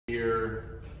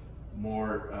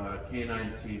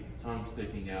canine teeth, tongue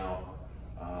sticking out,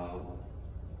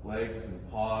 legs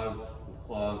and paws with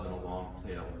claws and a long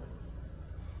tail,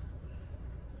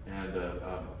 and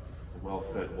a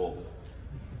well-fed wolf.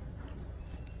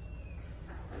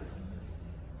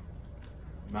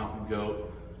 Mountain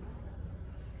goat,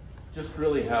 just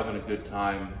really having a good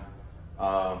time,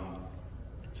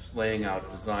 just laying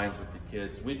out designs with the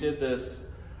kids. We did this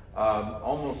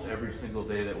almost every single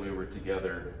day that we were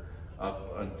together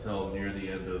up until near the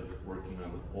end of working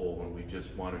on the pole, when we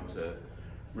just wanted to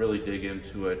really dig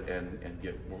into it and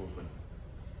get moving.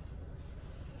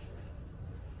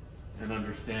 And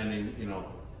understanding, you know,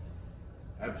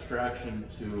 abstraction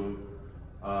to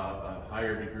a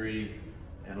higher degree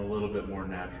and a little bit more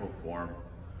natural form.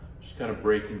 Just kind of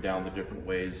breaking down the different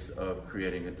ways of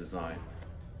creating a design.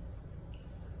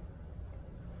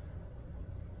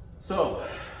 So,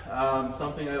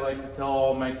 something I like to tell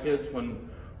all my kids when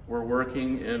we're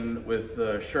working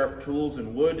with sharp tools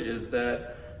and wood is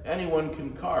that anyone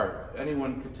can carve.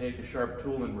 Anyone can take a sharp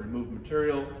tool and remove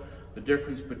material. The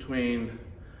difference between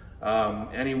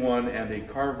anyone and a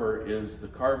carver is the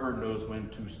carver knows when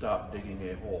to stop digging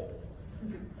a hole.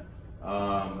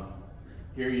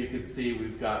 Here you can see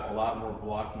we've got a lot more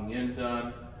blocking in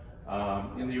done.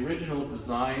 In the original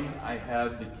design, I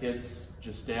had the kids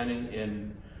just standing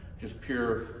in just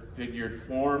pure figured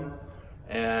form,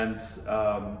 and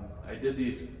I did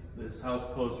this house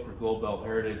post for Global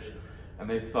Heritage, and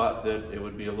they thought that it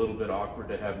would be a little bit awkward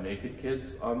to have naked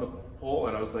kids on the pole,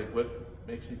 and I was like, what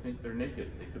makes you think they're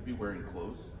naked? They could be wearing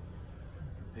clothes.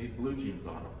 They had blue jeans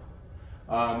on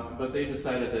them. But they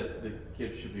decided that the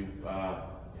kids should be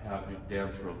have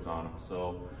dance robes on them,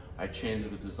 so I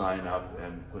changed the design up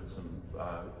and put some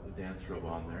dance robe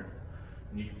on there.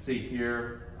 And you can see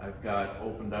here, I've got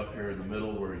opened up here in the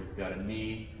middle where you've got a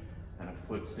knee and a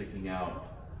foot sticking out.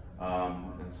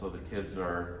 And so the kids'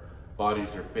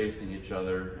 bodies are facing each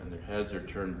other, and their heads are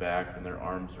turned back, and their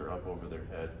arms are up over their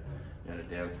head in a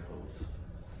dance pose.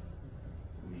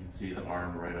 And you can see the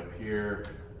arm right up here,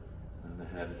 and the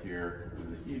head here,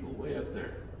 and the eagle way up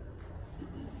there.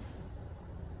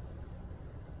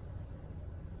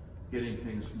 Getting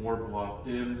things more blocked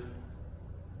in.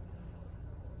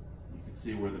 You can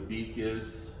see where the beak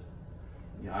is,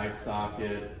 the eye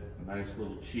socket, a nice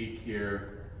little cheek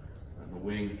here, and the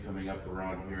wing coming up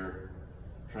around here.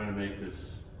 Trying to make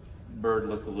this bird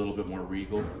look a little bit more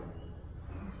regal.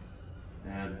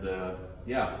 And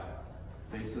yeah,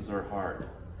 faces are hard.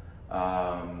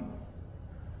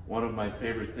 One of my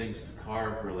favorite things to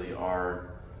carve really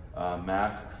are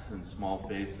masks and small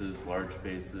faces, large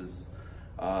faces.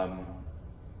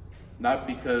 Not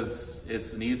because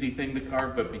it's an easy thing to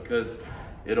carve, but because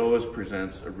it always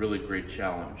presents a really great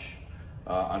challenge.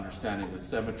 Understanding the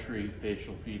symmetry,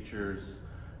 facial features,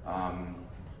 and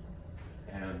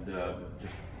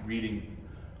just reading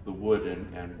the wood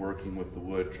and working with the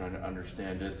wood, trying to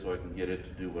understand it so I can get it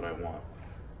to do what I want.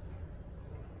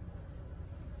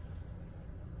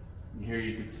 And here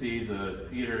you can see the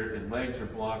feet and legs are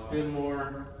blocked in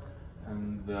more,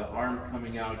 and the arm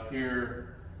coming out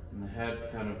here, and the head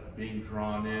kind of being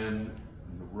drawn in,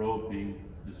 and the robe being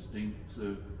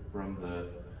distinctive from the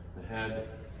head,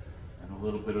 and a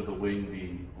little bit of the wing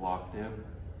being blocked in.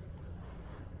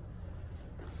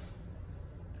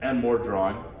 And more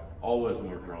drawing, always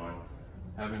more drawing,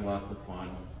 having lots of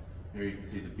fun. Here you can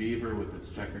see the beaver with its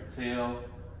checkered tail,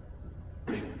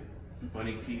 big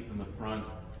funny teeth in the front.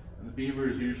 And the beaver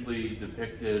is usually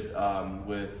depicted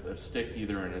with a stick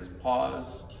either in its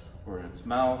paws or in its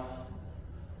mouth.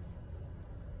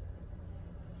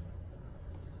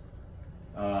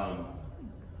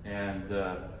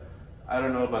 I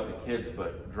don't know about the kids,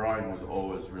 but drawing was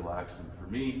always relaxing for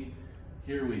me.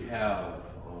 Here we have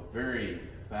a very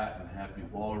fat and happy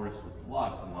walrus with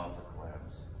lots and lots of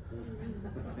clams.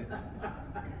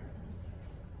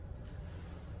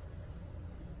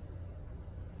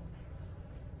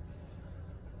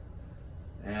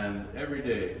 And every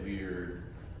day we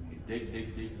dig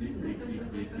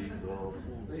the whole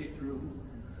day through.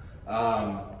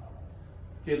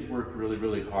 Kids worked really,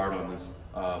 really hard on this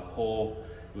pole.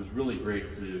 It was really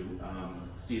great to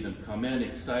see them come in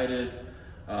excited,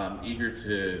 eager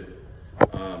to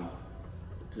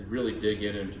really dig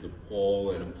into the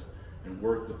pole and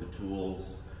work with the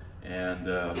tools. And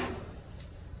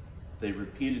they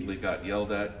repeatedly got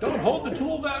yelled at, "Don't hold the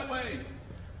tool that way!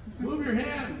 Move your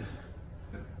hand!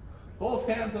 Both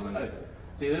hands on the knife."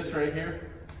 See this right here?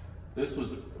 This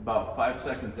was about 5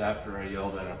 seconds after I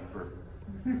yelled at him for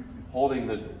holding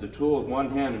the tool with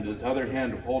one hand and his other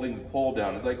hand holding the pole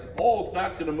down. It's like, the pole's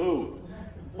not going to move.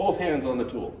 Both hands on the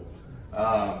tool.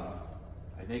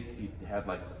 I I think he had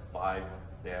like 5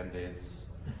 Band-Aids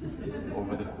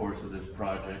over the course of this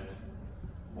project.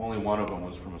 Only one of them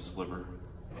was from a sliver.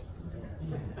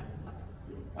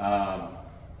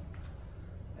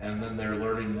 And then they're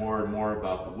learning more and more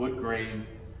about the wood grain,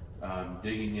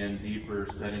 digging in deeper,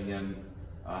 setting in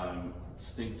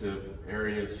distinctive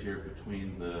areas here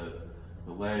between the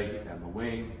leg and the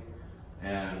wing,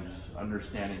 and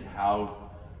understanding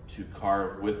how to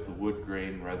carve with the wood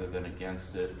grain rather than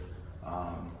against it,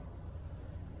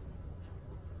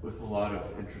 with a lot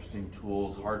of interesting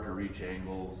tools, hard to reach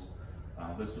angles.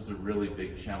 This was a really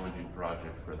big, challenging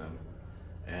project for them.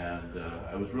 And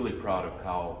I was really proud of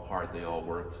how hard they all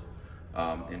worked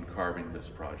in carving this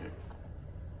project.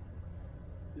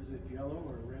 Is it yellow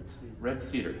or red cedar? Red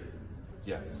cedar,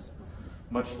 yes.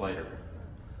 Much lighter.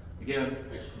 Again,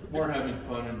 more having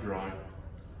fun and drawing.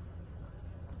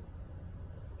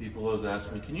 People always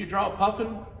ask me, can you draw a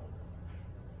puffin?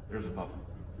 There's a puffin.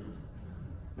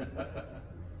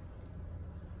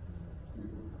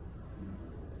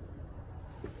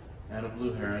 And a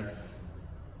blue heron.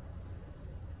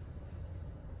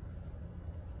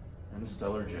 And a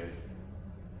stellar jay.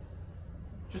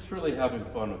 Just really having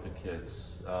fun with the kids.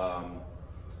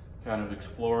 Kind of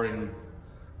exploring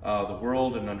the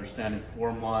world and understanding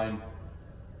formline,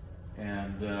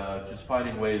 and just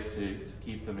finding ways to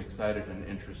keep them excited and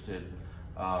interested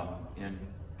in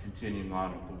continuing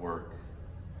on with the work.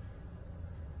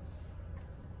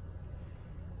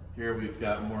 Here we've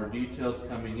got more details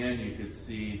coming in. You can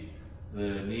see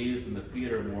the knees and the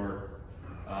feet are more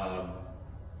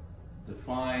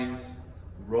defined.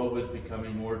 The robe is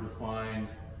becoming more defined,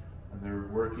 and they're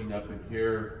working up in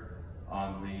here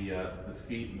on the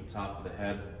feet and the top of the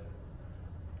head.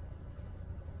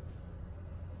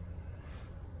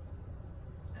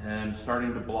 And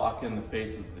starting to block in the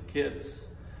faces of the kids.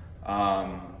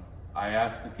 I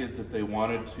asked the kids if they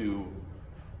wanted to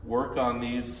work on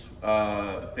these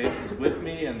faces with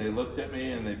me, and they looked at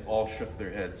me and they all shook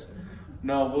their heads.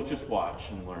 No, we'll just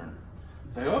watch and learn.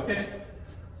 Say, okay.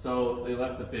 So they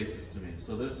left the faces to me.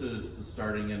 So this is the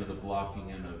starting in of the blocking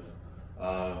in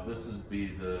of, this would be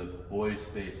the boy's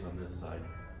face on this side.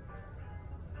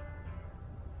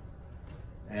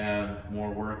 And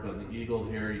more work on the eagle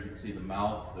here. You can see the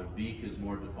mouth, the beak is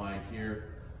more defined here.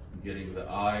 I'm getting the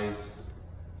eyes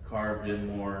carved in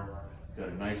more. Got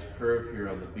a nice curve here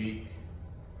on the beak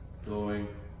going,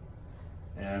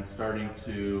 and starting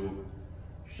to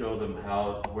show them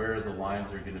where the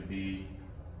lines are going to be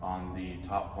on the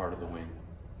top part of the wing.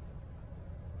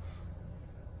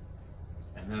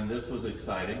 And then this was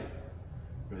exciting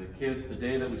for the kids, the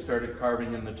day that we started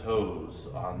carving in the toes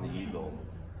on the eagle.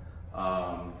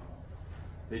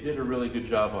 They did a really good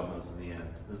job on those in the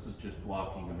end. This is just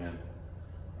blocking them in.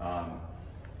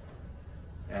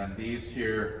 And these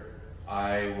here,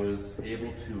 I was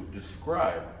able to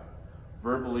describe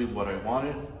verbally what I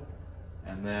wanted,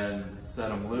 and then set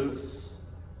them loose,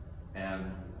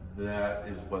 and that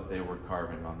is what they were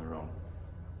carving on their own.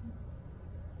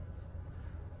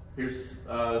 Here's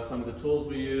some of the tools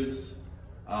we used.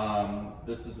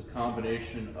 This is a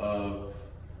combination of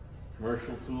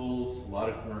commercial tools, a lot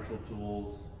of commercial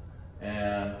tools,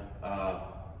 and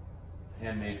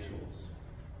handmade tools.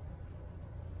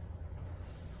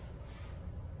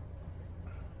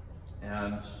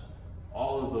 And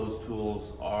all of those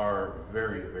tools are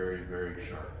very, very, very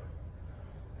sharp.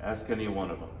 Ask any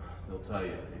one of them. They'll tell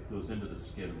you it goes into the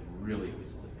skin really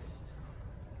easily.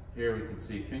 Here we can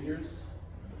see fingers.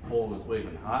 The pole is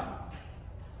waving hot.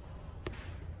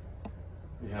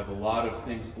 We have a lot of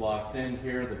things blocked in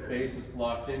here. The face is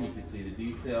blocked in. You can see the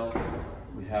detail.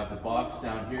 We have the box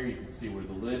down here. You can see where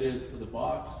the lid is for the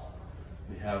box.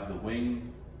 We have the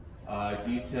wing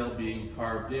detail being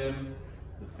carved in.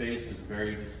 The face is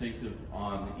very distinctive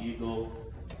on the eagle,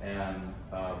 and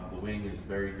the wing is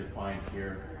very defined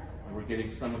here. And we're getting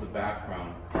some of the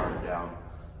background carved down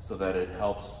so that it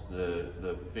helps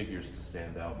the figures to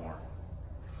stand out more.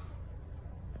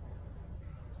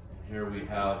 And here we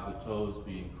have the toes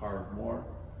being carved more.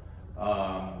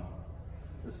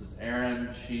 This is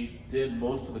Erin. She did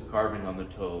most of the carving on the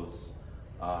toes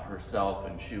herself,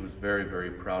 and she was very,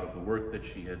 very proud of the work that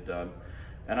she had done.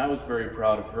 And I was very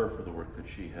proud of her for the work that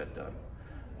she had done.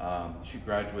 She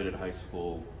graduated high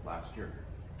school last year.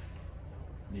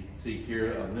 And you can see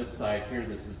here on this side here,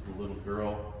 this is the little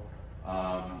girl.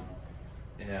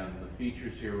 And the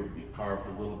features here would be carved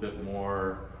a little bit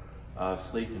more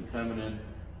sleek and feminine.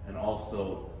 And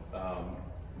also,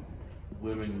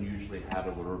 women usually had a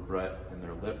little regret in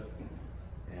their lip.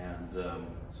 And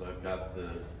so I've got the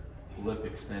lip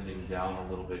extending down a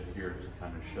little bit here to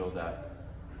kind of show that.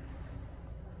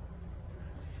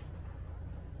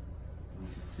 You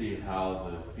can see how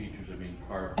the features are being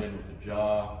carved in with the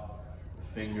jaw,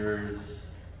 the fingers,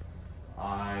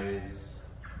 eyes,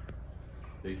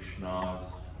 big schnoz.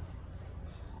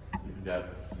 You've got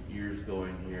some ears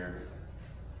going here.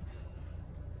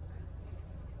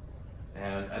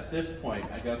 And at this point,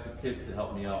 I got the kids to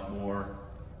help me out more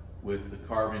with the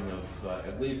carving of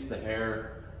at least the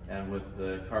hair and with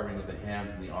the carving of the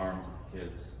hands and the arms of the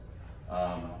kids.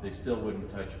 They still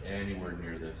wouldn't touch anywhere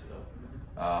near this though.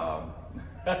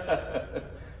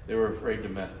 They were afraid to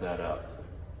mess that up.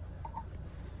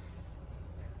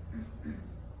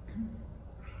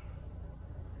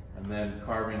 And then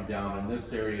carving down in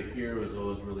this area here was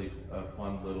always really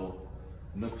fun little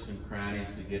nooks and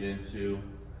crannies to get into.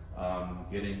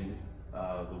 Getting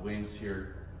the wings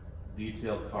here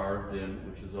detail carved in,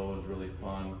 which is always really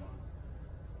fun.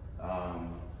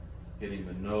 Getting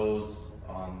the nose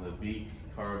on the beak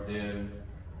carved in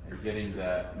and getting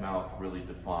that mouth really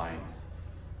defined.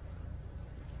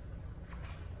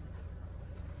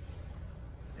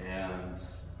 And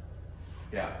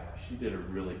yeah, she did a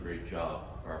really great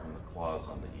job carving the claws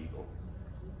on the eagle.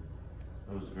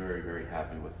 I was very, very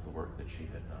happy with the work that she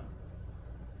had done.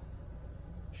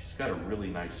 She's got a really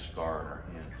nice scar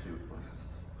in her hand too from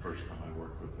the first time I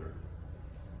worked with her.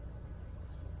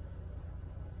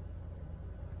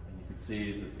 And you can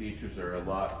see the features are a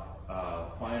lot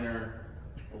finer,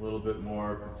 a little bit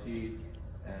more petite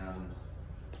and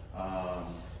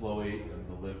flowy, and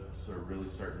the lips are really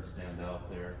starting to stand out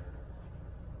there.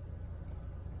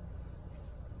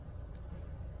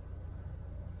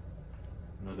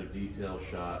 Another detail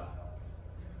shot.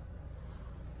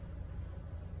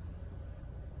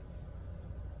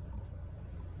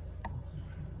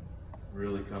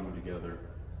 Really coming together.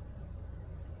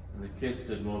 And the kids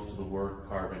did most of the work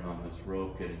carving on this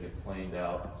rope, getting it planed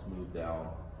out, smoothed down,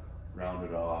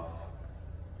 rounded off,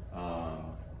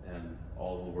 and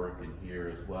all the work in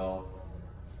here as well.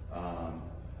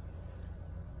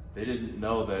 They didn't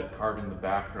know that carving the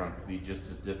background could be just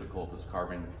as difficult as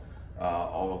carving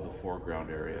all of the foreground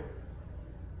area.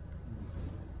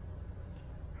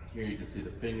 Here you can see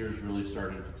the fingers really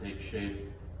starting to take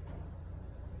shape.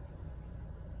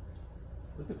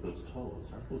 Look at those toes,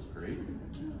 aren't those great?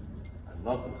 I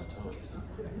love those toes.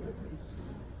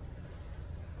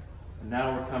 And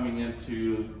now we're coming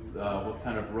into what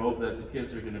kind of robe that the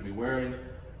kids are going to be wearing.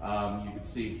 You can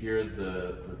see here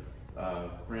the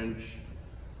fringe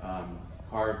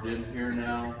carved in here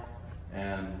now,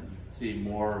 and you can see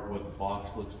more of what the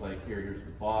box looks like here. Here's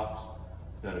the box.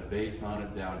 It's got a base on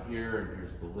it down here, and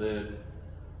here's the lid.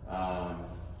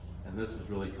 And this is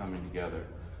really coming together.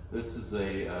 This is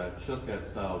a Chilkat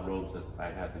style robes that I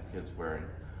had the kids wearing,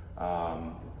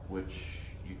 which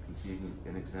you can see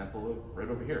an example of right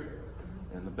over here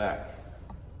in the back.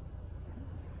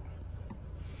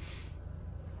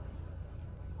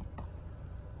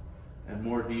 And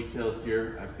more details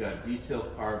here. I've got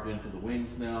detail carved into the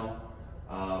wings now.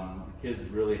 The kids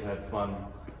really had fun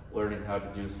learning how to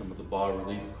do some of the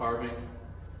bas-relief carving,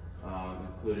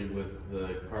 including with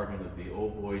the carving of the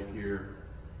ovoid here,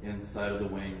 inside of the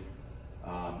wing,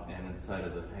 and inside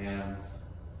of the hands.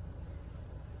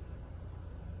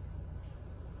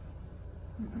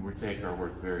 And we take our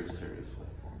work very seriously.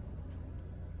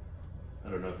 I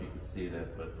don't know if you could see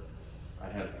that, but I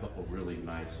had a couple really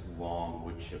nice long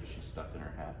wood chips she stuck in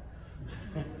her hat.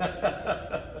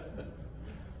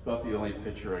 It's about the only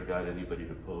picture I got anybody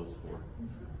to pose for.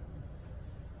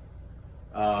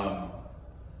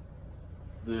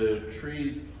 The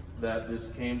tree that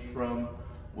this came from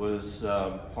was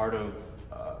part of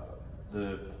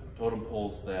the totem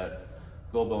poles that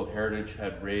Go Belt Heritage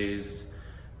had raised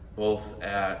both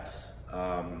at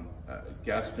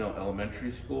Gastineau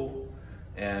Elementary School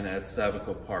and at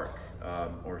Savico Park,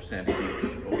 or Sandy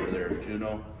Beach over there in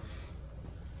Juneau.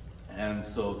 And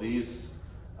so these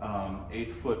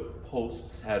 8-foot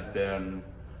posts had been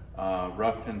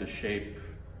roughed into shape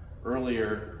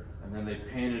earlier, and then they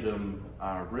painted them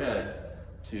red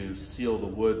to seal the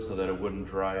wood so that it wouldn't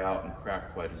dry out and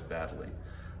crack quite as badly.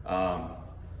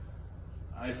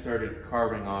 I started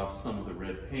carving off some of the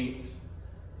red paint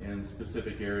in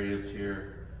specific areas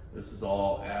here. This is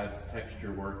all adds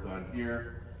texture work on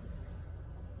here,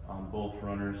 on both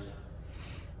runners,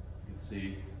 you can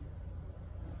see.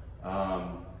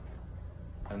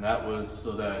 And that was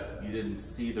so that you didn't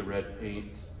see the red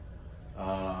paint,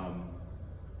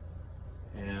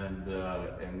 and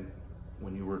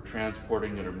when you were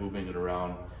transporting it or moving it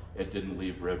around, it didn't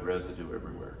leave red residue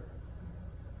everywhere.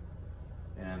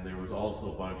 And there was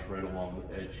also a bunch right along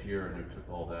the edge here, and I took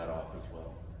all that off as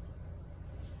well.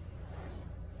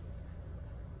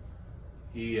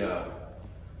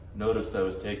 noticed I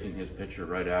was taking his picture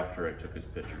right after I took his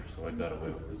picture, so I got away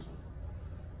with this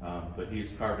one. But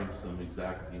he's carving some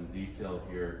exacting detail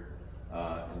here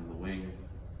in the wing,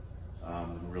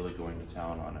 and really going to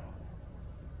town on it.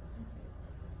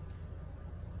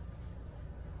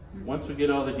 Once we get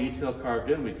all the detail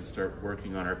carved in, we can start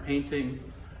working on our painting.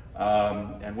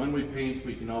 And when we paint,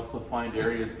 we can also find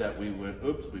areas that we would,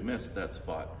 oops, we missed that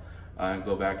spot, and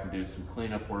go back and do some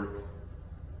cleanup work.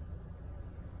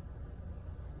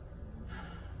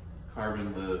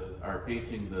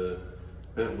 Painting the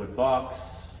bentwood box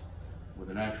with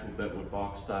an actual bentwood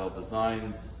box style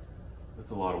designs.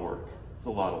 It's a lot of work. It's a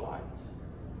lot of lines.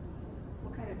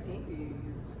 What kind of paint do you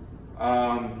use?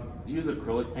 Use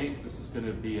acrylic paint. This is going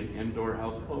to be an indoor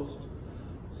house post,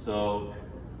 so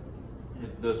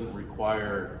it doesn't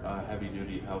require heavy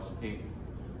duty house paint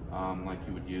like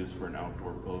you would use for an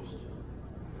outdoor post.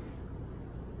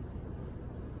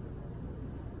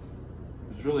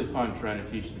 It's really fun trying to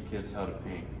teach the kids how to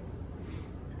paint.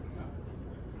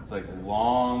 It's like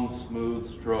long, smooth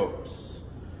strokes.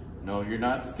 No, you're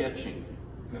not sketching.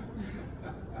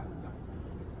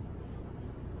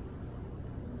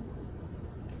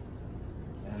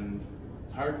 And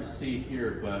it's hard to see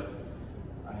here, but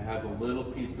I have a little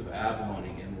piece of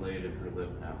abalone inlaid in her lip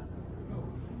now.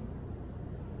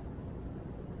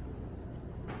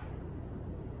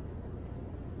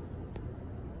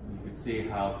 You can see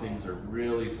how things are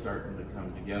really starting to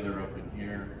come together up in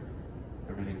here.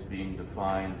 Everything's being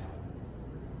defined.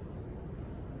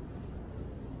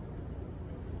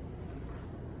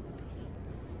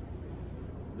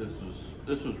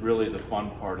 This was really the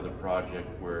fun part of the project,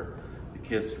 where the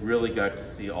kids really got to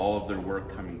see all of their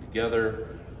work coming together,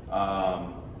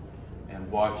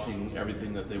 and watching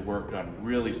everything that they worked on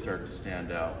really start to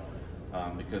stand out.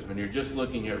 Because when you're just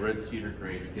looking at red cedar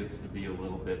grade, it gets to be a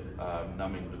little bit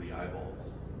numbing to the eyeballs.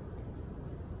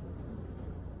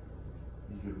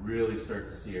 You could really start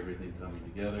to see everything coming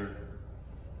together.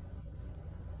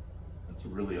 It's a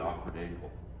really awkward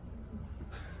angle.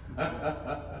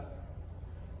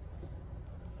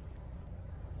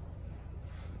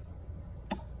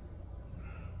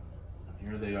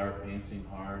 Here they are painting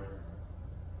hard,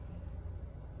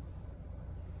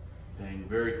 paying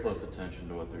very close attention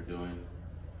to what they're doing.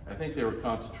 I think they were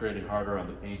concentrating harder on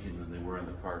the painting than they were on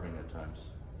the carving at times,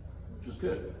 which is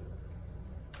good.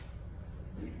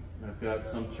 I've got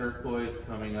some turquoise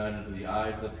coming out into the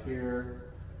eyes up here,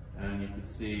 and you can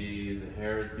see the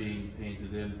hair is being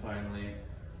painted in finally.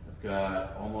 I've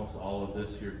got almost all of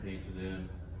this here painted in.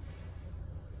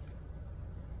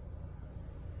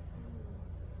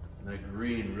 And that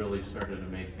green really started to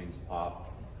make things pop.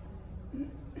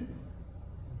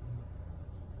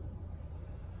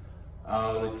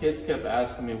 The kids kept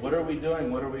asking me, what are we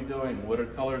doing? What are we doing?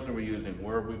 What colors are we using?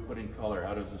 Where are we putting color?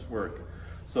 How does this work?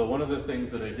 So one of the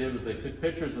things that I did was I took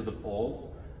pictures of the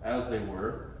poles as they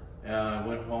were, and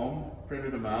went home,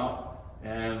 printed them out,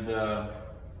 and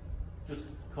just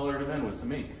colored them in with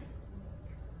some ink.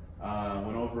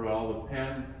 Went over all with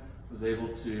pen, was able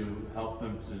to help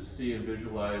them to see and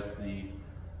visualize the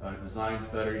designs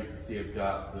better. You can see I've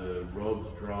got the robes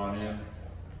drawn in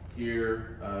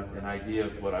here, an idea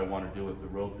of what I want to do with the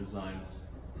robe designs.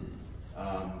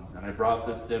 And I brought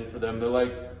this in for them. They're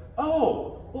like,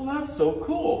 oh, well, that's so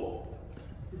cool.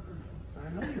 I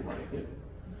know you like it.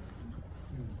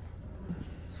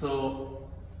 So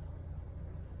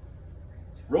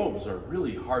robes are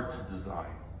really hard to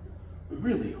design,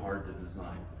 really hard to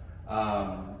design.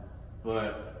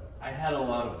 But I had a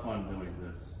lot of fun doing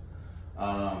this.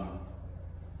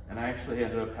 And I actually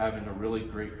ended up having a really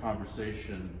great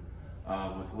conversation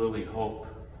with Lily Hope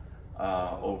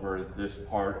over this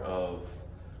part of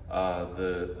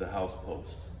the house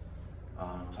post,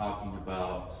 talking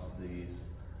about the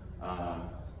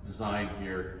design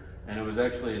here. And it was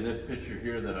actually in this picture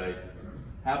here that I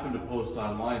happened to post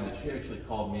online that she actually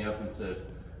called me up and said,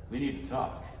 we need to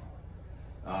talk.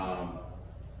 You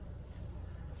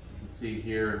can see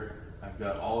here, I've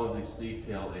got all of this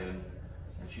detail in,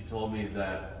 and she told me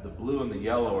that the blue and the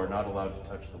yellow are not allowed to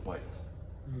touch the white.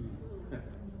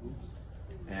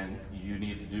 And you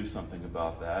need to do something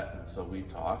about that. And so we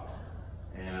talked,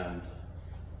 and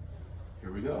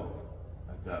here we go.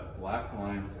 I've got black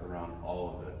lines around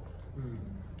all of it.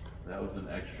 That was an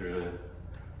extra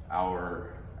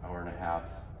hour and a half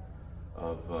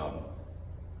of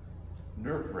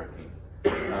nerve-wracking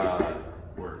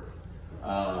work.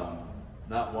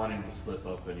 Not wanting to slip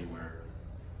up anywhere.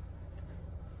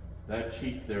 That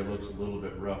cheek there looks a little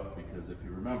bit rough because if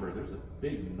you remember, there's a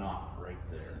big knot right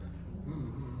there.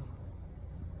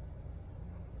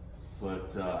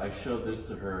 But I showed this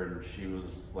to her and she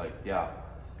was like, yeah,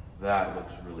 that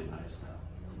looks really nice now.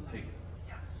 Like,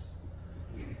 yes.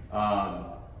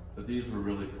 But these were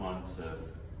really fun to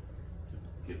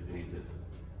get painted.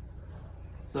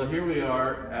 So here we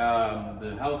are.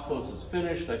 The house post is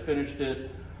finished. I finished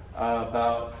it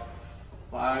about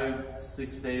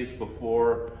 5-6 days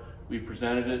before we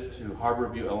presented it to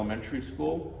Harborview Elementary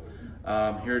School.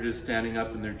 Here it is standing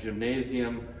up in their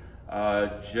gymnasium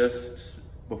just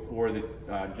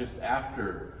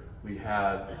after we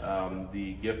had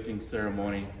the gifting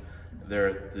ceremony there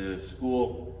at the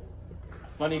school.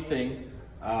 Funny thing,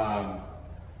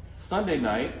 Sunday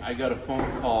night I got a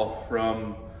phone call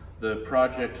from the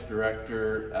project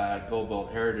director at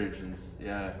Goldbelt Heritage, and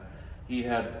he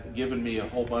had given me a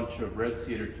whole bunch of red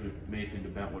cedar to make into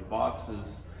bentwood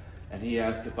boxes, and he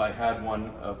asked if I had one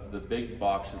of the big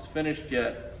boxes finished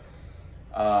yet.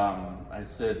 I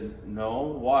said, no,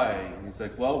 why? He's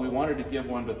like, well, we wanted to give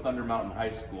one to Thunder Mountain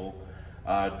High School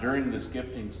during this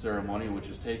gifting ceremony, which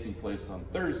is taking place on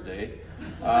Thursday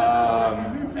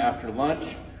after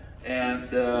lunch, and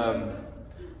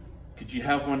could you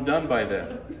have one done by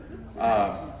then?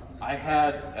 I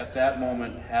had, at that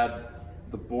moment, had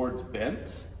the boards bent,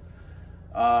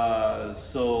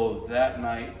 so that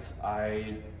night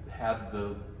I had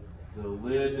the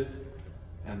lid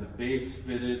and the base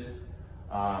fitted.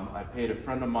 I paid a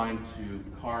friend of mine to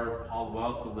hollow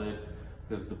out the lid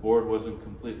because the board wasn't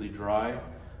completely dry.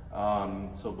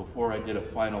 So before I did a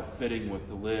final fitting with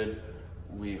the lid,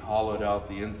 we hollowed out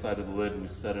the inside of the lid and we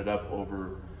set it up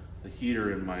over the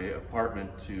heater in my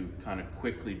apartment to kind of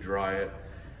quickly dry it.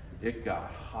 It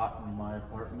got hot in my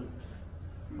apartment.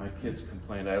 My kids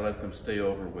complained. I let them stay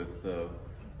over with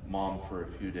mom for a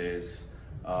few days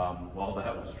while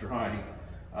that was drying.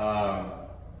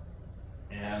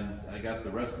 And I got the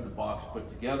rest of the box put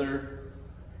together,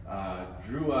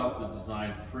 drew out the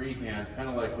design freehand, kind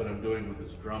of like what I'm doing with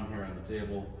this drum here on the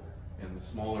table and the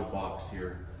smaller box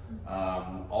here.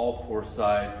 All 4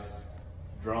 sides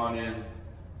drawn in,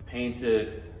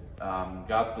 painted,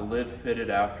 got the lid fitted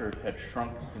after it had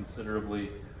shrunk considerably,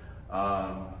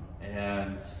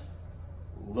 and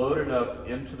loaded up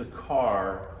into the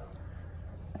car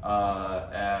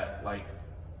at like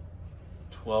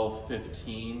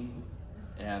 12:15,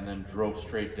 and then drove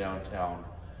straight downtown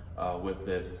with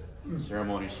it. The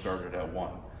ceremony started at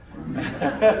 1.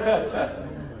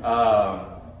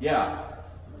 Yeah,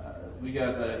 we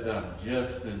got that done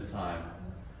just in time.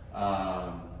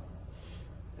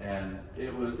 And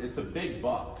it's a big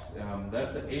box.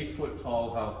 That's an 8-foot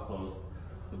tall house post.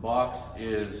 The box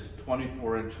is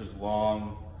 24 inches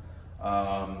long,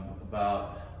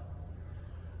 about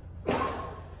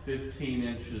 15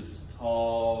 inches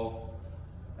tall,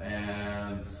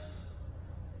 and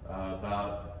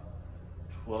about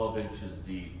 12 inches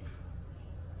deep.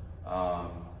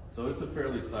 So it's a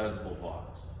fairly sizable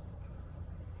box.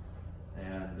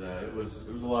 And it was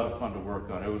a lot of fun to work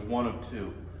on. It was one of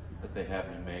 2 that they had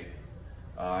me make.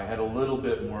 I had a little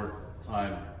bit more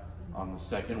time on the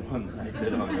second one than I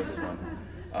did on this one,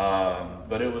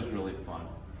 but it was really fun.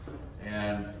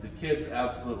 And the kids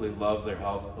absolutely loved their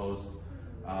house post.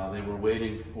 They were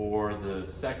waiting for the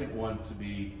second one to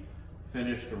be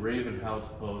finished, a raven house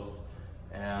post,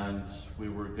 and we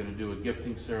were going to do a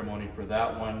gifting ceremony for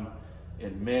that one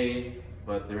in May,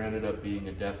 but there ended up being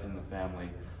a death in the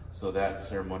family, so that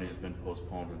ceremony has been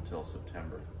postponed until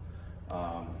September.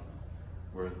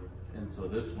 And so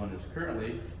this one is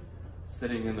currently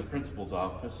sitting in the principal's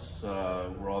office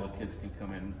where all the kids can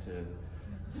come in to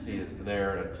see it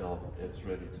there until it's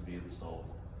ready to be installed.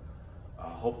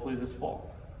 Hopefully this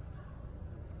fall.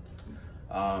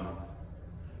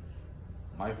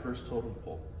 My first totem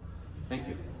pole. Thank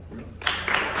you.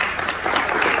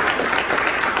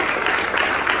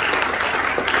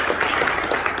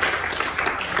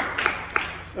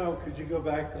 So, could you go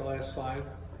back to the last slide?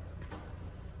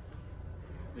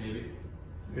 Maybe.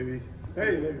 Maybe.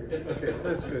 Hey, there. Okay,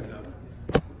 that's good enough.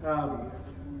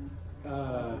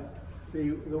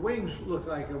 The wings look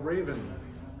like a raven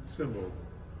symbol.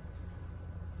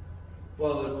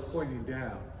 Well, it's pointing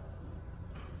down,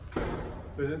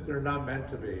 but they're not meant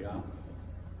to be,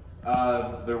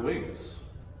 huh? They're wings.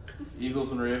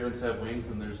 Eagles and ravens have wings,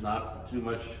 and there's not too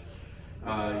much you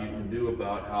can do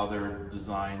about how they're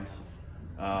designed.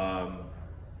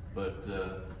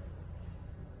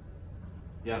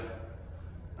 Yeah,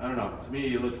 I don't know. To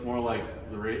me, it looks more like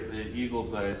the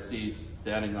eagles that I see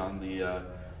standing on the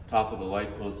top of the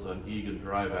light posts on Egan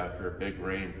Drive after a big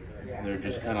rain. And they're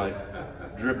just kind of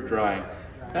like drip drying.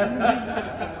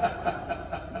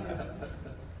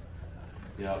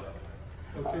 Yep.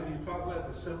 So can you talk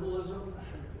about the symbolism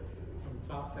from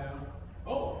top down?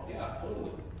 Oh, yeah,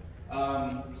 totally.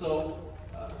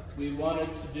 we wanted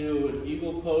to do an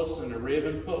eagle post and a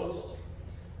raven post.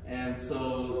 And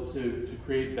so to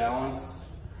create balance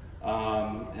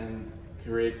and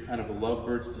create kind of a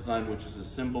lovebirds design, which is a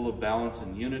symbol of balance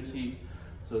and unity.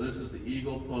 So this is the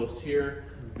eagle post here.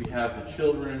 We have the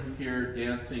children here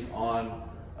dancing on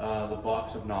the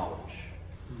box of knowledge.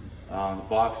 The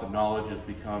box of knowledge has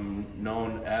become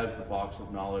known as the box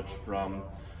of knowledge from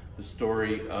the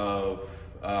story of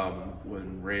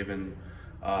when Raven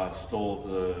stole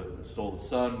the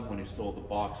sun, when he stole the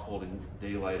box holding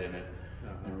daylight in it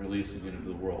and releasing it into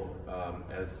the world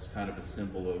as kind of a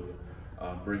symbol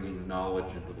of bringing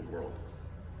knowledge into the world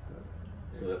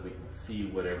so that we can see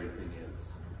what everything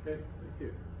is. Okay, thank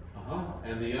you.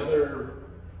 And the other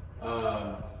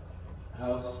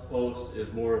house post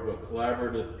is more of a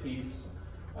collaborative piece.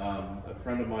 A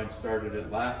friend of mine started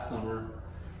it last summer,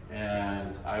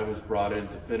 and I was brought in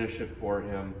to finish it for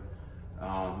him.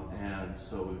 And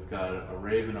so we've got a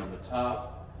raven on the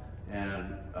top,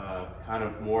 and kind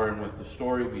of more in with the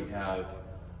story, we have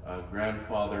a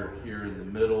grandfather here in the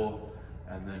middle,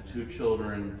 and then two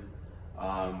children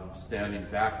standing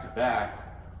back to back,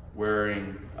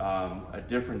 wearing a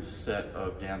different set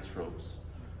of dance robes,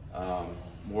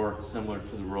 more similar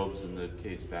to the robes in the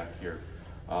case back here.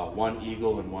 One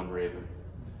eagle and one raven.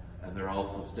 And they're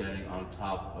also standing on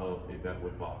top of a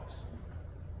bentwood box,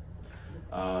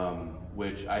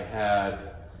 which I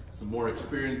had some more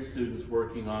experienced students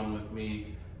working on with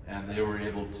me, and they were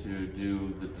able to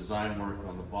do the design work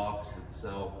on the box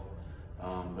itself,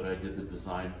 but I did the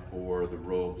design for the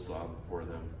robes for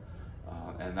them.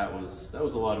 And that was a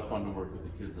lot of fun to work with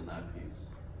the kids on that piece.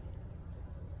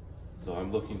 So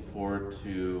I'm looking forward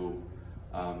to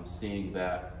seeing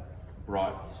that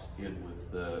brought in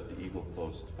with the eagle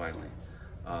post finally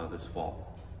this fall.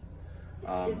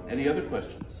 Any other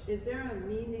questions? Is there a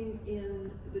meaning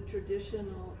in the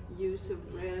traditional use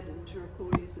of red and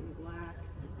turquoise and black?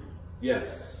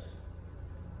 Yes.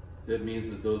 That means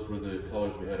that those were the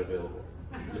colors we had available.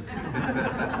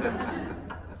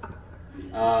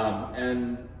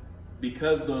 And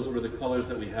because those were the colors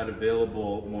that we had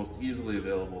available, most easily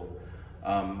available,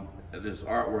 this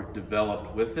artwork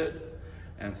developed with it.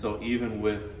 And so even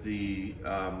with the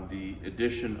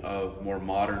addition of more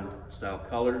modern style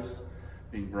colors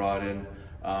being brought in,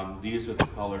 these are the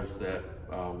colors that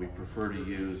we prefer to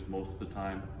use most of the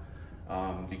time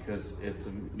because it's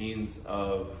a means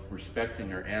of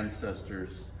respecting our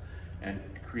ancestors and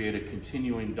create a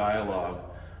continuing dialogue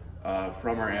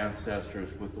from our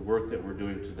ancestors with the work that we're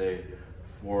doing today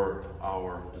for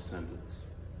our descendants.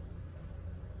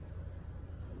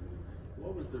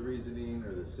 What was the reasoning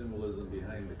or the symbolism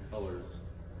behind the colors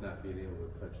not being able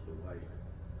to touch the white?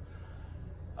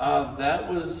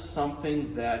 That was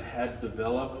something that had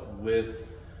developed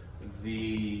with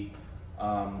the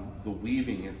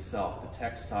weaving itself, the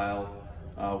textile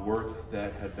work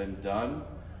that had been done.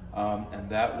 And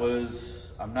that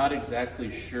was, I'm not exactly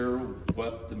sure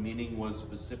what the meaning was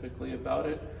specifically about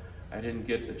it. I didn't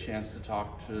get a chance to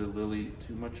talk to Lily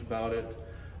too much about it.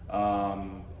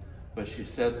 But she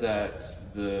said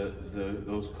that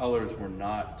those colors were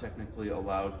not technically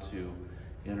allowed to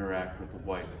interact with the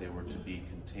white. They were to be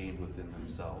contained within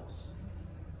themselves.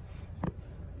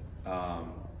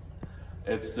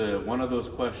 It's one of those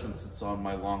questions that's on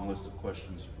my long list of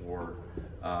questions for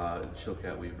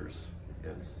Chilkat weavers.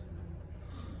 Yes.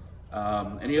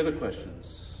 Any other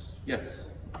questions? Yes.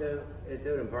 So at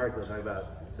Totem Park, we'll talk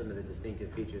about some of the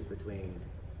distinctive features between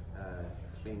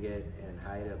Tlingit and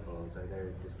Haida poles. Are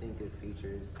there distinctive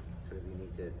features sort of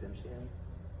unique to Tsimshian?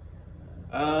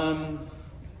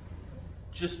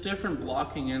 Just different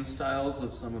blocking in styles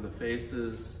of some of the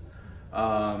faces.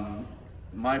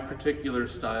 My particular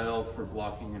style for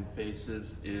blocking in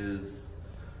faces is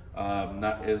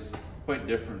quite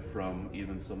different from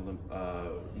even some of the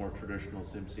more traditional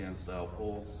Tsimshian style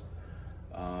poles,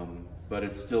 but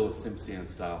it's still a Tsimshian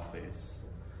style face.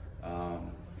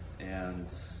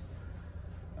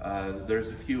 There's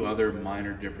a few other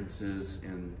minor differences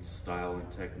in style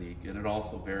and technique, and it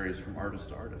also varies from artist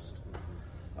to artist.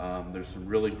 There's some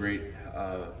really great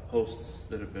posts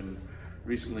that have been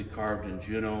recently carved in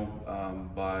Juneau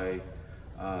by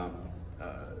a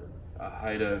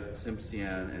Haida,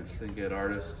 Tsimshian, and Tlingit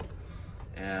artist.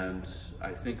 And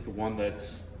I think the one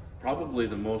that's probably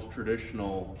the most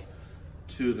traditional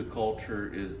to the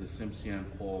culture is the Tsimshian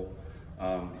pole,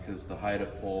 because the Haida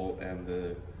pole and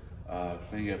the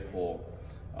Tlingit pole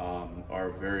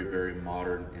are very, very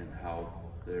modern in how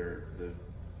the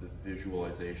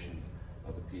visualization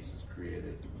of the piece is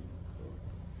created. So,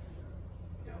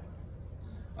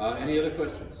 yeah. Any other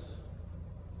questions?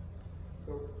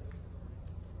 So,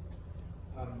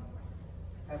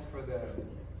 As for the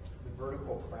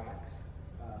vertical cracks,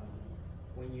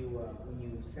 when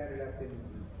you set it up in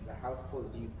the house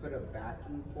post, do you put a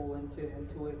backing pole into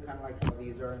it, kind of like how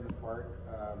these are in the park?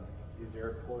 Is there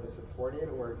a pole to support it,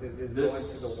 or does this go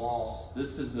into the wall?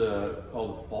 This is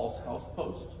called a false house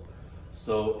post.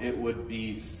 So it would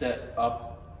be set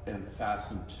up and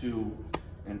fastened to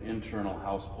an internal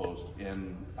house post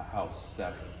in a house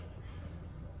setting.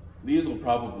 These will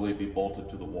probably be bolted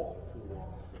to the wall.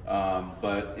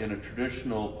 But in a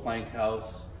traditional plank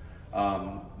house,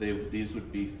 these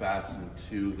would be fastened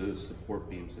to the support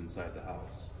beams inside the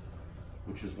house,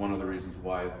 which is one of the reasons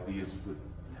why these would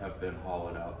have been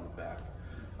hollowed out in the back.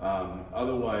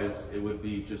 Otherwise, it would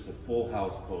be just a full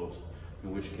house post,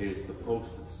 in which case the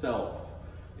post itself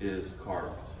is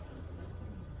carved.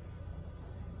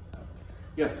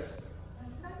 Yes?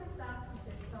 Can I just ask if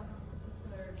there's some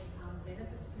particular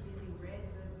benefits to using red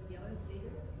versus yellow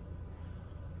cedar?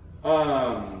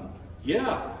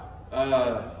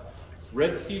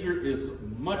 Red cedar is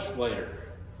much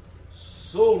lighter,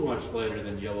 so much lighter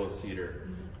than yellow cedar,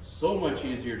 so much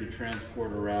easier to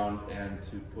transport around and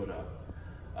to put up,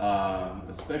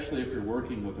 especially if you're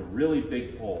working with a really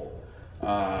big pole.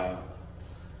 A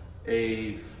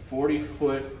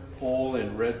 40-foot pole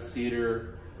in red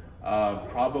cedar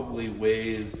probably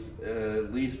weighs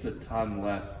at least a ton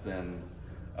less than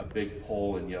a big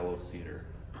pole in yellow cedar.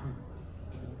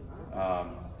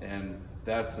 And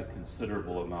that's a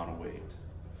considerable amount of weight.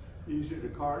 Easier to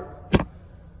carve?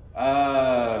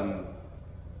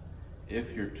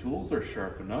 If your tools are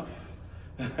sharp enough.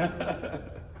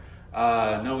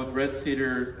 No, with red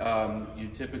cedar, you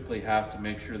typically have to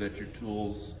make sure that your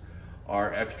tools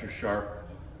are extra sharp.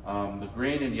 The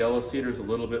grain in yellow cedar is a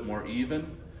little bit more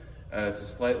even. It's a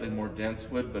slightly more dense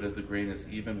wood, but if the grain is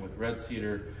even, with red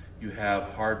cedar, you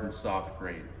have hard and soft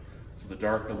grain. So the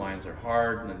darker lines are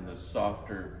hard, and then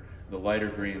the lighter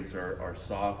grains are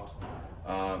soft.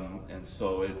 And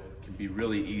so it can be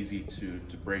really easy to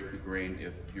break the grain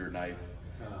if your knife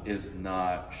is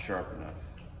not sharp enough.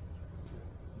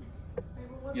 Hey,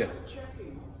 but what Yes. about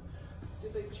checking? Do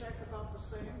they check about the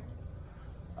same?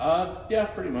 Yeah,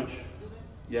 pretty much. Do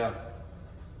they? Yeah.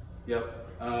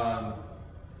 Yep.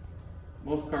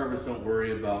 Most carvers don't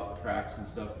worry about cracks and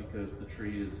stuff because the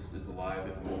tree is alive,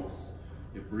 it moves,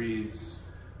 it breathes,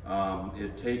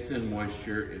 it takes in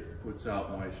moisture, it puts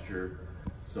out moisture,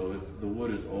 so the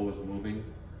wood is always moving.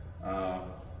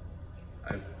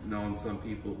 I've known some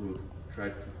people who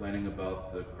tried complaining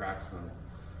about the cracks on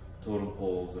totem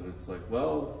poles, and it's like,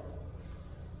 well,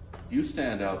 you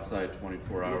stand outside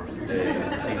 24 hours a day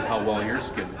and see how well your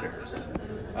skin fares.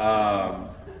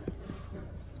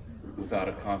 Without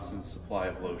a constant supply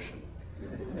of lotion.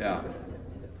 Yeah.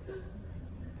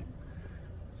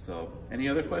 So, any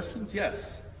other questions?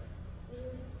 Yes? Do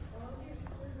all of your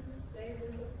students stay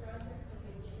with the project when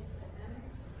they give it to them?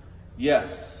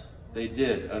 Yes, they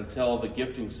did, until the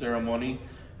gifting ceremony.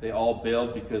 They all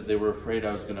bailed because they were afraid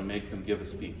I was going to make them give a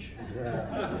speech.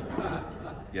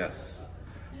 Yes.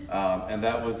 And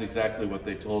that was exactly what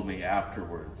they told me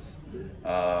afterwards.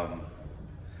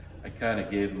 I kind of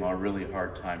gave them a really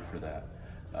hard time for that.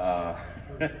 I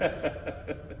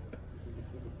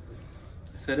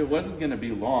said it wasn't going to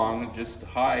be long, just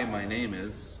hi, my name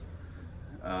is.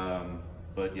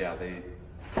 But yeah, they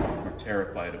were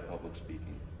terrified of public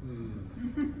speaking.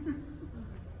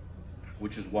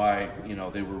 Which is why, you know,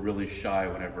 they were really shy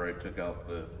whenever I took out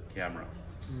the camera.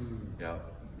 Yeah.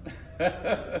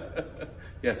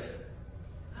 Yes?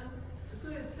 So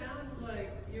it sounds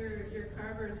like your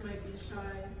carvers might be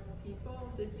shy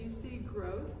people. Did you see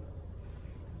growth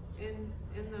in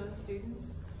those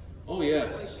students? Oh,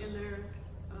 yes. Like in their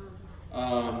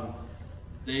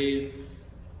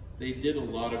they did a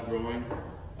lot of growing.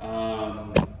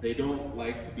 They don't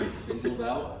like to be singled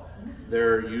out.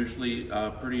 They're usually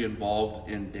pretty involved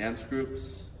in dance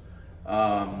groups.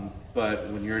 But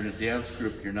when you're in a dance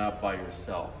group, you're not by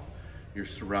yourself. You're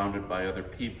surrounded by other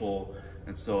people,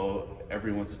 and so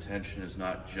everyone's attention is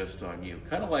not just on you.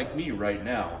 Kind of like me right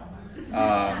now,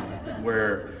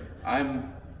 where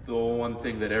I'm the one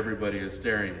thing that everybody is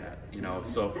staring at, you know.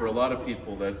 So for a lot of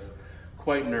people, that's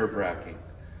quite nerve-wracking.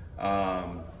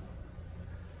 I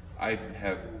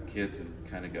have kids and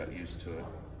kind of got used to it.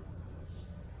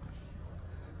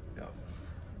 Yep.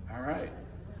 All right.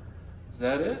 Is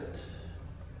that it?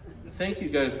 Thank you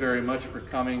guys very much for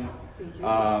coming.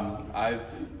 I've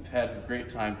had a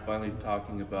great time finally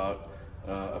talking about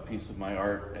a piece of my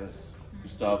art. As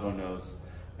Gustavo knows,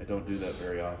 I don't do that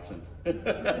very often.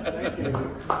 Thank you.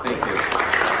 Thank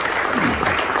you.